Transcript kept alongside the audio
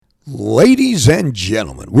Ladies and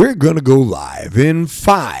gentlemen, we're going to go live in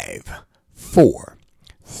 5, 4,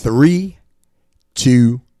 3,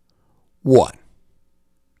 2, 1.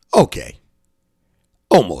 Okay,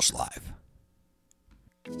 almost live.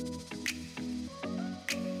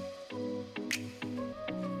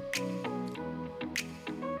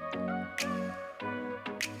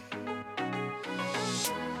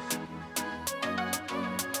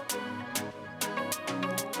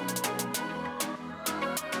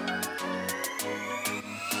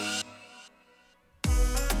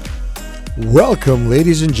 Welcome,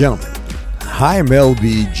 ladies and gentlemen. I'm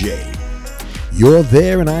LBJ. You're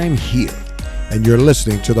there and I'm here, and you're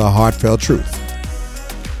listening to The Heartfelt Truth.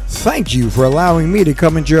 Thank you for allowing me to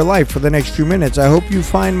come into your life for the next few minutes. I hope you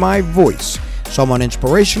find my voice somewhat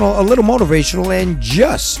inspirational, a little motivational, and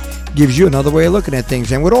just gives you another way of looking at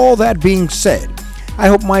things. And with all that being said, I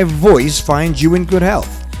hope my voice finds you in good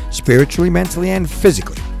health, spiritually, mentally, and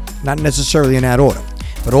physically. Not necessarily in that order,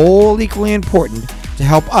 but all equally important to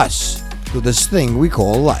help us through this thing we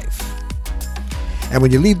call life. And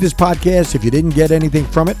when you leave this podcast, if you didn't get anything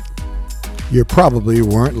from it, you probably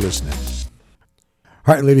weren't listening.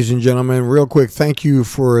 All right, ladies and gentlemen, real quick, thank you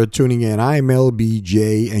for tuning in. I'm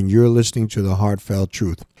LBJ, and you're listening to The Heartfelt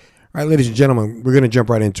Truth. All right, ladies and gentlemen, we're going to jump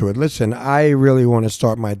right into it. Listen, I really want to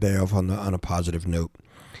start my day off on a positive note.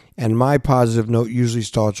 And my positive note usually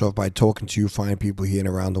starts off by talking to you fine people here and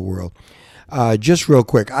around the world. Just real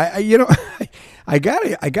quick, I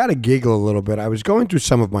gotta giggle a little bit. I was going through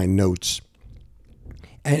some of my notes,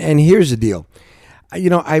 and here's the deal.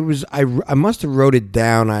 I must have wrote it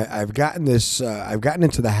down. I've gotten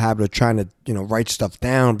into the habit of trying to write stuff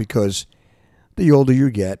down, because the older you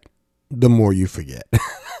get, the more you forget,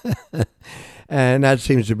 and that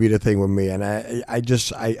seems to be the thing with me. And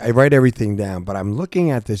I write everything down, but I'm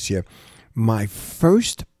looking at this here, my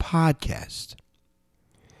first podcast.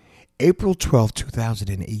 April 12th,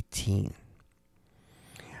 2018.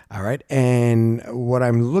 All right. And what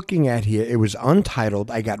I'm looking at here, it was untitled.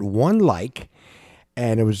 I got one like,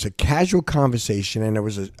 and it was a casual conversation, and it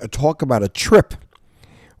was a talk about a trip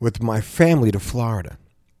with my family to Florida.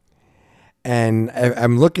 And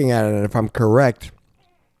I'm looking at it, and if I'm correct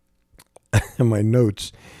in my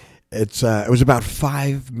notes, it was about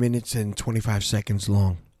 5 minutes and 25 seconds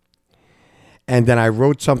long. And then I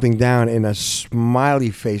wrote something down in a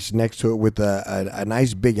smiley face next to it with a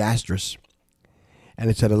nice big asterisk. And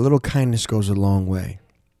it said, "A little kindness goes a long way."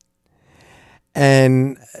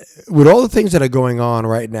 And with all the things that are going on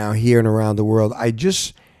right now here and around the world, I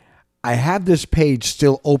have this page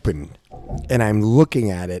still open, and I'm looking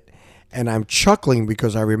at it, and I'm chuckling,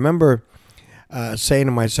 because I remember saying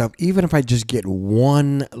to myself, even if I just get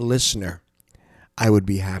one listener, I would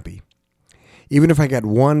be happy. Even if I got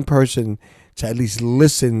one person to at least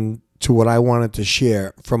listen to what I wanted to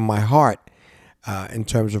share from my heart in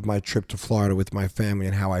terms of my trip to Florida with my family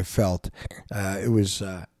and how I felt, it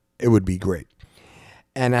would be great.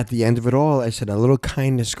 And at the end of it all, I said, a little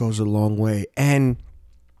kindness goes a long way. And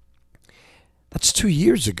that's 2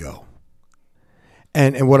 years ago.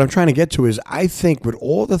 And what I'm trying to get to is, I think with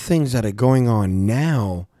all the things that are going on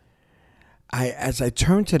now, as I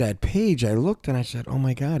turned to that page, I looked and I said, oh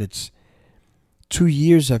my God, it's 2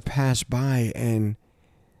 years have passed by, and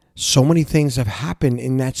so many things have happened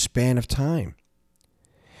in that span of time.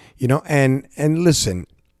 And listen,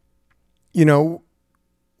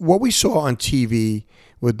 what we saw on TV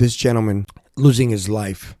with this gentleman losing his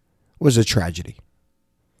life was a tragedy.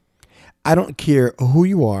 I don't care who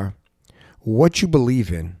you are, what you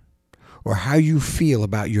believe in, or how you feel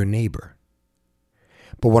about your neighbor.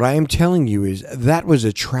 But what I am telling you is that was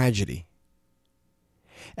a tragedy.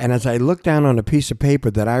 And as I look down on a piece of paper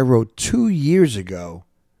that I wrote 2 years ago,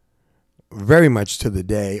 very much to the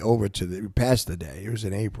day, past the day, it was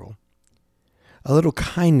in April, a little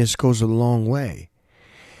kindness goes a long way.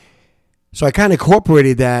 So I kind of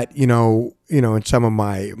incorporated that, in some of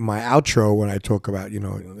my outro when I talk about,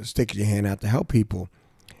 sticking your hand out to help people.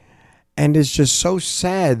 And it's just so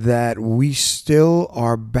sad that we still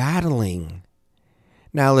are battling.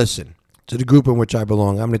 Now listen, to the group in which I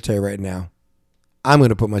belong, I'm going to tell you right now, I'm going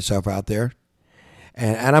to put myself out there,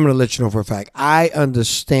 and I'm going to let you know for a fact, I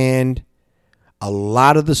understand a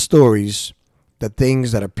lot of the stories, the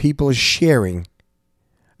things that people are sharing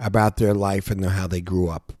about their life and how they grew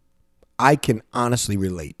up. I can honestly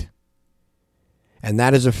relate, and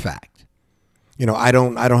that is a fact. I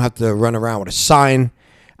don't have to run around with a sign.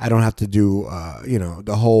 I don't have to do,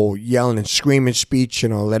 the whole yelling and screaming speech,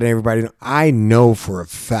 letting everybody know. I know for a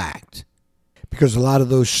fact, because a lot of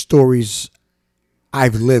those stories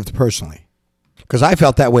I've lived personally, because I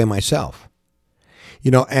felt that way myself.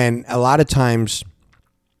 And a lot of times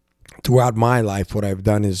throughout my life, what I've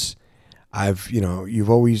done is you've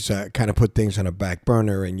always kind of put things on a back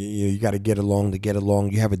burner, and you got to get along to get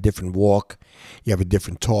along. You have a different walk, you have a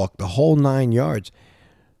different talk, the whole 9 yards.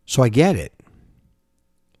 So I get it.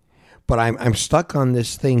 But I'm stuck on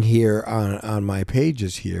this thing here on my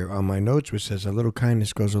pages here, on my notes, which says a little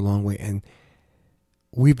kindness goes a long way. And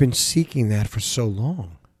we've been seeking that for so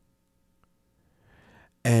long.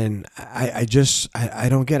 And I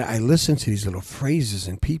don't get it. I listen to these little phrases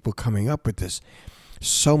and people coming up with this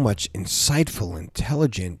so much insightful,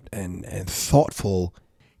 intelligent, and thoughtful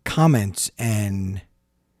comments and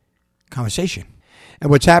conversation. And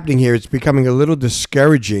what's happening here, it's becoming a little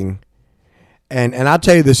discouraging. And I'll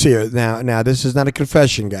tell you this here. Now this is not a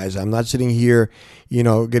confession, guys. I'm not sitting here,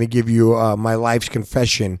 going to give you my life's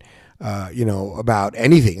confession, about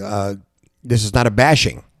anything. This is not a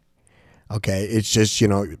bashing. Okay, it's just,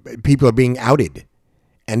 people are being outed,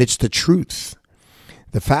 and it's the truth.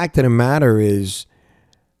 The fact of the matter is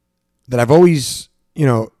that I've always,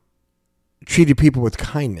 treated people with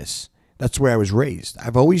kindness. That's the way I was raised.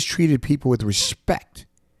 I've always treated people with respect.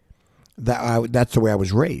 That's the way I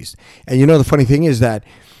was raised. And the funny thing is that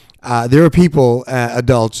there are people,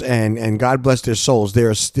 adults, and God bless their souls, they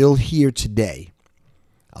are still here today.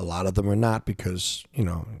 A lot of them are not because,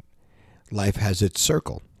 life has its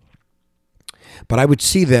circle. But I would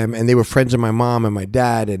see them, and they were friends of my mom and my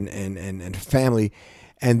dad and family,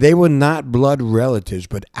 and they were not blood relatives,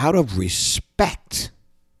 but out of respect,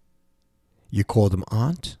 you called them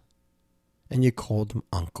aunt and you called them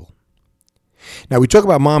uncle. Now, we talk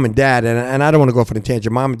about mom and dad, and I don't want to go off on a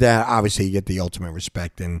tangent. Mom and dad, obviously, get the ultimate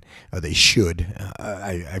respect, and they should.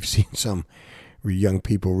 I've seen some young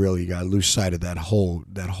people really lose sight of that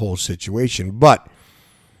whole situation. But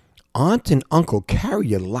aunt and uncle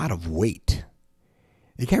carry a lot of weight.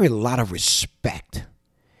 They carry a lot of respect.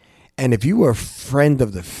 And if you were a friend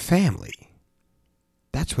of the family,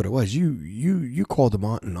 that's what it was. You called them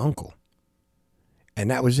aunt and uncle.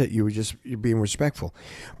 And that was it. You're being respectful.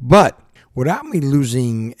 But without me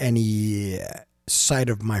losing any sight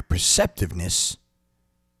of my perceptiveness,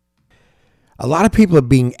 a lot of people are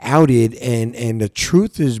being outed, and the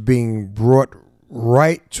truth is being brought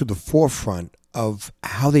right to the forefront of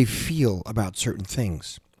how they feel about certain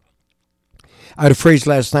things. I had a phrase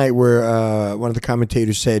last night where one of the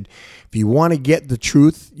commentators said, if you want to get the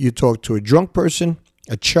truth, you talk to a drunk person,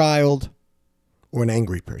 a child, or an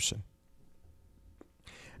angry person.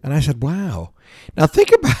 And I said, wow. Now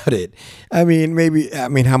think about it. I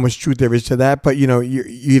mean, how much truth there is to that, but you're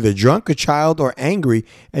either drunk, a child, or angry,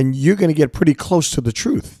 and you're going to get pretty close to the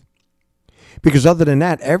truth. Because other than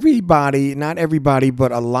that, not everybody,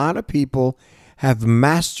 but a lot of people have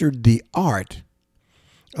mastered the art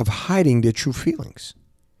of hiding their true feelings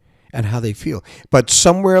and how they feel. But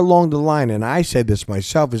somewhere along the line, and I said this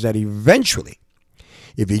myself, is that eventually,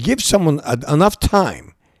 if you give someone enough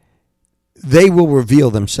time, they will reveal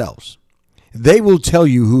themselves. They will tell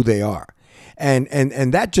you who they are. And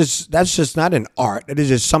that's just not an art. It is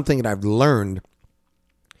just something that I've learned.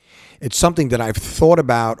 It's something that I've thought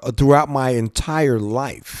about throughout my entire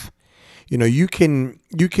life. You can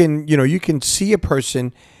see a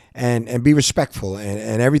person and be respectful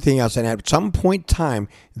and everything else. And at some point in time,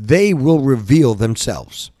 they will reveal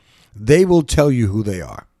themselves. They will tell you who they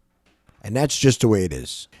are. And that's just the way it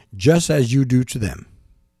is, just as you do to them.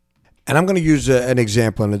 And I'm going to use an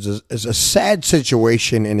example, and it's a sad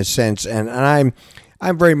situation in a sense. And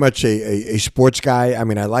I'm very much a sports guy. I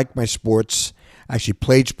mean, I like my sports. I actually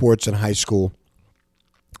played sports in high school.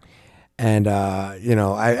 And,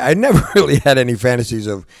 I never really had any fantasies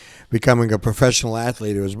of becoming a professional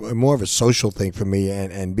athlete. It was more of a social thing for me,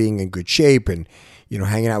 and being in good shape, and,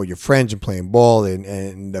 hanging out with your friends and playing ball,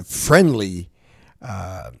 and the friendly,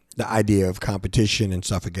 the idea of competition and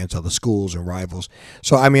stuff against other schools and rivals.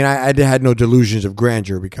 So, I had no delusions of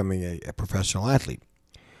grandeur becoming a professional athlete.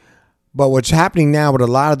 But what's happening now with a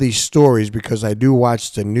lot of these stories, because I do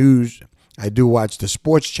watch the news, I do watch the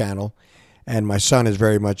sports channel, and my son is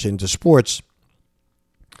very much into sports,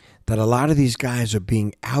 that a lot of these guys are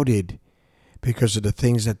being outed because of the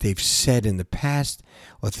things that they've said in the past,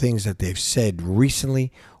 or things that they've said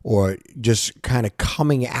recently, or just kind of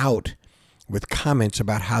coming out with comments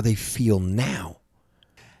about how they feel now.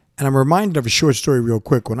 And I'm reminded of a short story real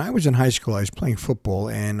quick. When I was in high school, I was playing football,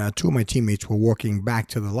 and two of my teammates were walking back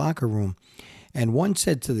to the locker room, and one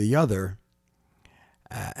said to the other,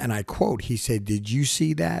 and I quote, he said, "Did you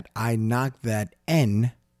see that? I knocked that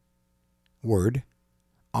N word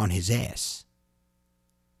on his ass."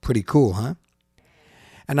 Pretty cool, huh?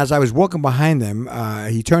 And as I was walking behind them,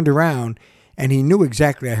 he turned around, and he knew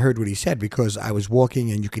exactly I heard what he said, because I was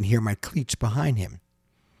walking and you can hear my cleats behind him.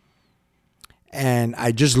 And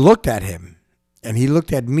I just looked at him, and he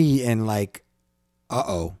looked at me and like,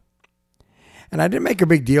 uh-oh. And I didn't make a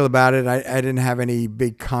big deal about it. I didn't have any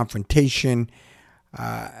big confrontation,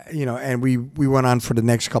 and we went on for the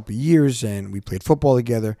next couple of years, and we played football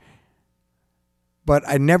together. But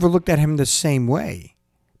I never looked at him the same way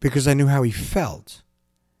because I knew how he felt.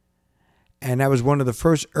 And that was one of the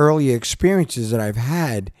first early experiences that I've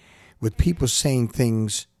had with people saying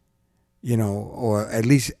things, or at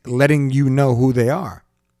least letting you know who they are.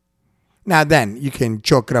 Now then, you can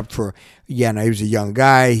chalk it up for, he was a young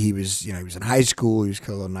guy. He was, he was in high school. He was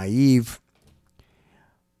a little naive.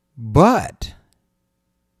 But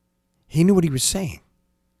he knew what he was saying.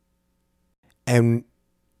 And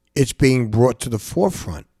it's being brought to the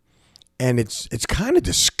forefront. And it's kind of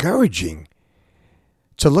discouraging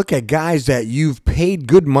to look at guys that you've paid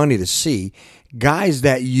good money to see, guys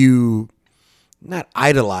that you not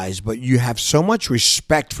idolize, but you have so much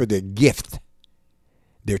respect for their gift,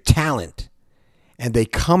 their talent, and they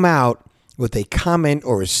come out with a comment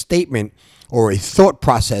or a statement or a thought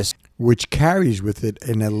process which carries with it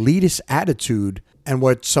an elitist attitude and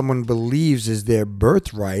what someone believes is their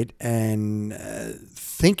birthright, and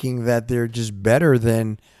thinking that they're just better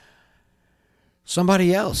than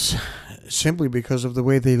somebody else simply because of the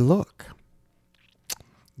way they look.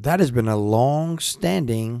 That has been a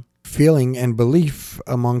long-standing feeling and belief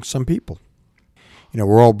among some people.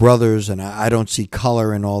 We're all brothers, and I don't see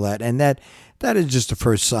color and all that. And that is just the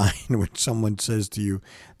first sign when someone says to you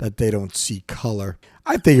that they don't see color.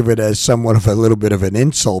 I think of it as somewhat of a little bit of an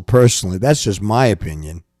insult personally. That's just my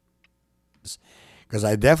opinion. Because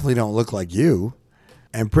I definitely don't look like you.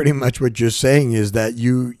 And pretty much what you're saying is that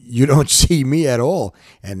you don't see me at all.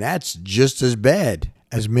 And that's just as bad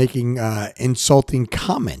as making insulting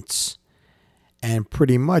comments. And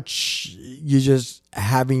pretty much you're just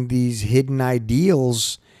having these hidden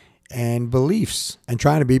ideals and beliefs and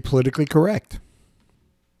trying to be politically correct.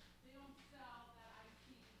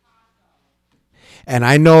 And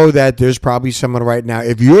I know that there's probably someone right now,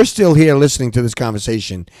 if you're still here listening to this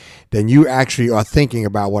conversation, then you actually are thinking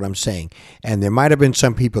about what I'm saying. And there might have been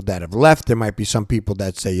some people that have left. There might be some people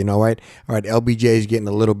that say, you know what? All right, LBJ is getting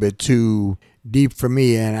a little bit too deep for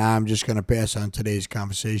me, and I'm just going to pass on today's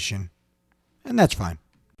conversation. And that's fine.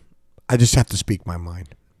 I just have to speak my mind.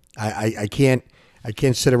 I can't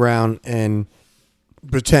sit around and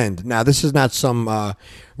pretend. Now, this is not some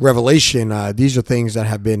revelation. These are things that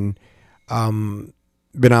have been on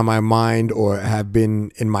my mind or have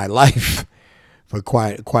been in my life for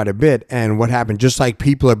quite a bit. And what happened, just like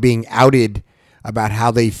people are being outed about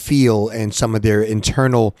how they feel and some of their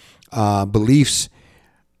internal beliefs,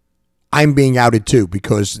 I'm being outed too,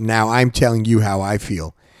 because now I'm telling you how I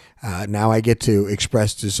feel. Now I get to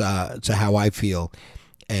express this to how I feel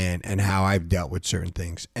and how I've dealt with certain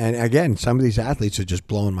things. And again, some of these athletes are just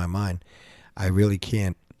blowing my mind. I really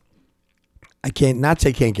can't. I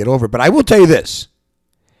can't get over it, but I will tell you this.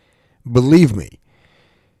 Believe me,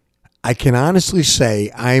 I can honestly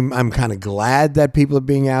say I'm kind of glad that people are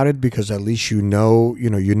being outed, because at least you know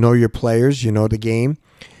your players, you know the game.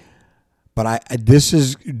 But this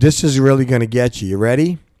is really going to get you. You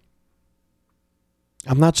ready?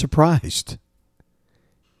 I'm not surprised.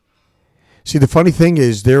 See, the funny thing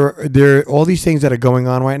is there are all these things that are going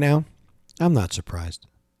on right now. I'm not surprised.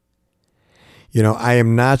 I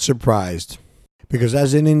am not surprised, because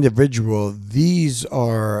as an individual, these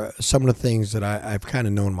are some of the things that I've kind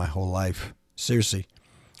of known my whole life. Seriously.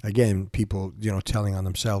 Again, people, telling on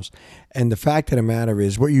themselves. And the fact of the matter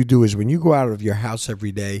is, what you do is when you go out of your house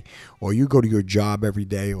every day, or you go to your job every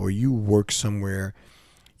day, or you work somewhere,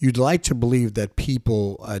 you'd like to believe that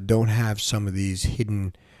people don't have some of these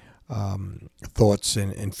hidden thoughts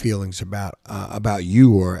and feelings about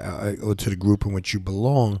you or to the group in which you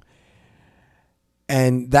belong.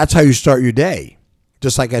 And that's how you start your day.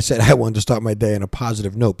 Just like I said, I wanted to start my day on a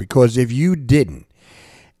positive note, because if you didn't,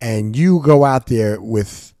 and you go out there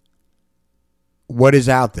with what is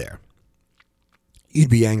out there, you'd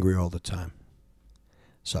be angry all the time.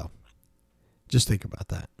 So just think about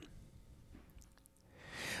that.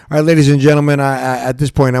 All right, ladies and gentlemen, at this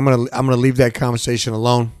point, I'm gonna leave that conversation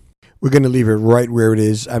alone. We're gonna leave it right where it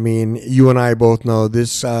is. I mean, you and I both know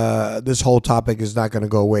this whole topic is not gonna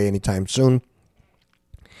go away anytime soon.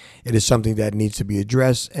 It is something that needs to be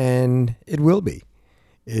addressed, and it will be.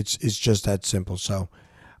 It's just that simple. So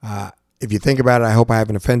if you think about it, I hope I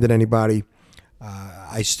haven't offended anybody.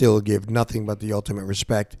 I still give nothing but the ultimate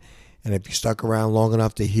respect. And if you stuck around long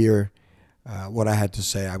enough to hear what I had to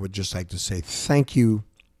say, I would just like to say thank you,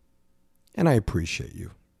 and I appreciate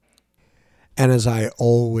you. And as I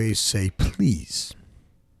always say, please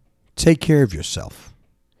take care of yourself.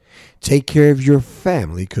 Take care of your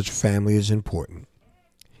family because family is important.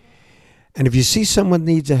 And if you see someone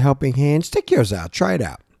needs a helping hand, stick yours out. Try it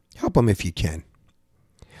out. Help them if you can.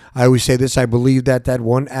 I always say this. I believe that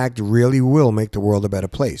one act really will make the world a better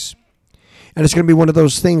place. And it's going to be one of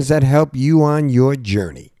those things that help you on your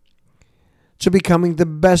journey to becoming the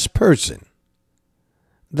best person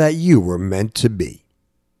that you were meant to be.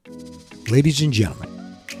 Ladies and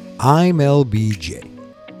gentlemen, I'm LBJ.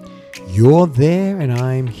 You're there and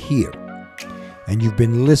I'm here. And you've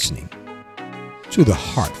been listening to The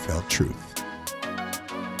Heartfelt Truth.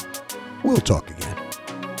 We'll talk again.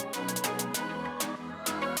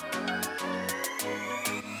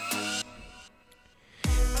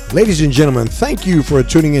 Ladies and gentlemen, thank you for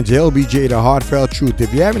tuning into LBJ The Heartfelt Truth.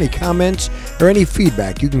 If you have any comments or any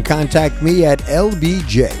feedback, you can contact me at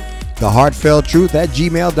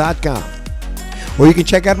lbjtheheartfelttruth@gmail.com. Or you can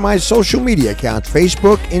check out my social media accounts,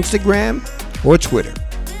 Facebook, Instagram, or Twitter.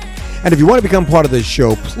 And if you want to become part of this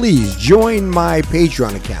show, please join my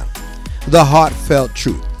Patreon account, The Heartfelt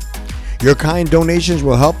Truth. Your kind donations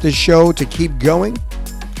will help this show to keep going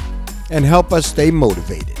and help us stay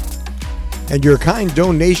motivated. And your kind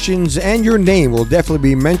donations and your name will definitely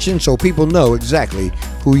be mentioned so people know exactly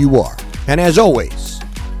who you are. And as always,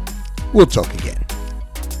 we'll talk again.